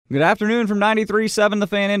Good afternoon from 93.7 The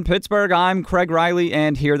Fan in Pittsburgh. I'm Craig Riley,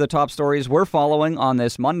 and here are the top stories we're following on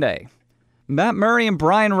this Monday. Matt Murray and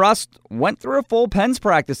Brian Rust went through a full Pens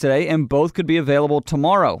practice today, and both could be available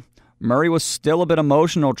tomorrow. Murray was still a bit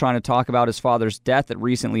emotional trying to talk about his father's death that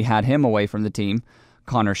recently had him away from the team.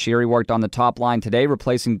 Connor Sheary worked on the top line today,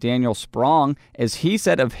 replacing Daniel Sprong, as he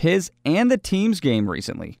said of his and the team's game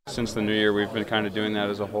recently. Since the new year, we've been kind of doing that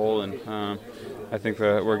as a whole, and I think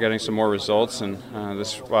that we're getting some more results. And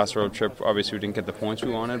this last road trip, obviously we didn't get the points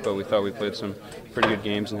we wanted, but we thought we played some pretty good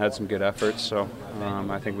games and had some good efforts, so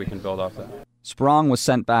I think we can build off that. Sprong was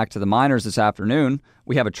sent back to the minors this afternoon.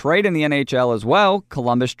 We have a trade in the NHL as well.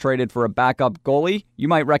 Columbus traded for a backup goalie. You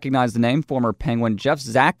might recognize the name. Former Penguin Jeff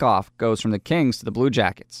Zakoff goes from the Kings to the Blue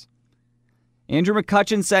Jackets. Andrew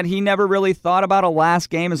McCutchen said he never really thought about a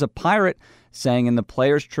last game as a Pirate, saying in the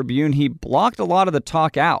Players' Tribune he blocked a lot of the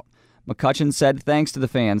talk out. McCutchen said thanks to the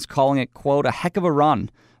fans, calling it, quote, a heck of a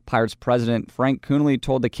run. Pirates president Frank Coonelly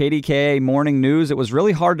told the KDKA Morning News it was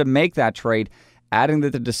really hard to make that trade, adding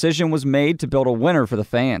that the decision was made to build a winner for the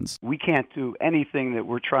fans. We can't do anything that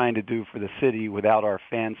we're trying to do for the city without our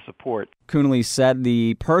fans' support. Coonelly said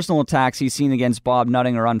the personal attacks he's seen against Bob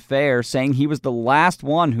Nutting are unfair, saying he was the last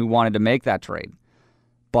one who wanted to make that trade.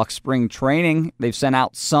 Buck spring training, they've sent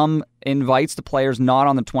out some invites to players not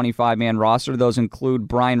on the 25-man roster. Those include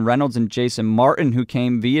Brian Reynolds and Jason Martin, who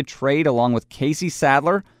came via trade along with Casey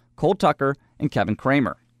Sadler, Cole Tucker, and Kevin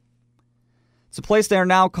Kramer. It's a place they are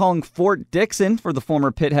now calling Fort Dixon for the former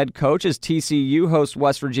Pitt head coach as TCU hosts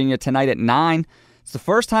West Virginia tonight at 9. It's the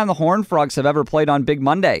first time the Horned Frogs have ever played on Big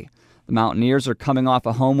Monday. The Mountaineers are coming off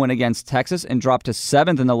a home win against Texas and dropped to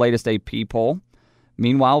 7th in the latest AP poll.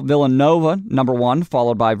 Meanwhile, Villanova, number 1,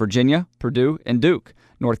 followed by Virginia, Purdue, and Duke.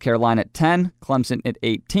 North Carolina at 10, Clemson at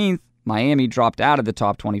 18th. Miami dropped out of the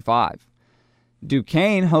top 25.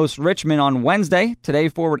 Duquesne hosts Richmond on Wednesday. Today,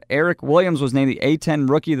 forward Eric Williams was named the A-10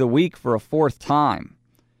 Rookie of the Week for a 4th time.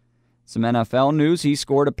 Some NFL news, he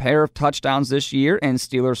scored a pair of touchdowns this year, and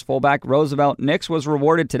Steelers fullback Roosevelt Nix was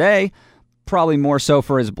rewarded today, probably more so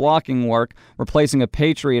for his blocking work, replacing a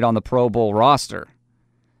Patriot on the Pro Bowl roster.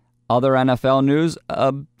 Other NFL news,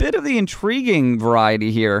 a bit of the intriguing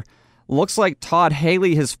variety here. Looks like Todd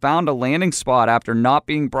Haley has found a landing spot after not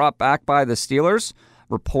being brought back by the Steelers.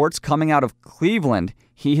 Reports coming out of Cleveland,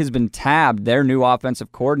 he has been tabbed their new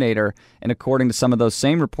offensive coordinator, and according to some of those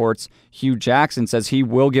same reports, Hugh Jackson says he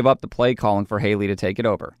will give up the play calling for Haley to take it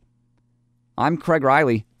over. I'm Craig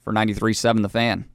Riley for 93.7 The Fan.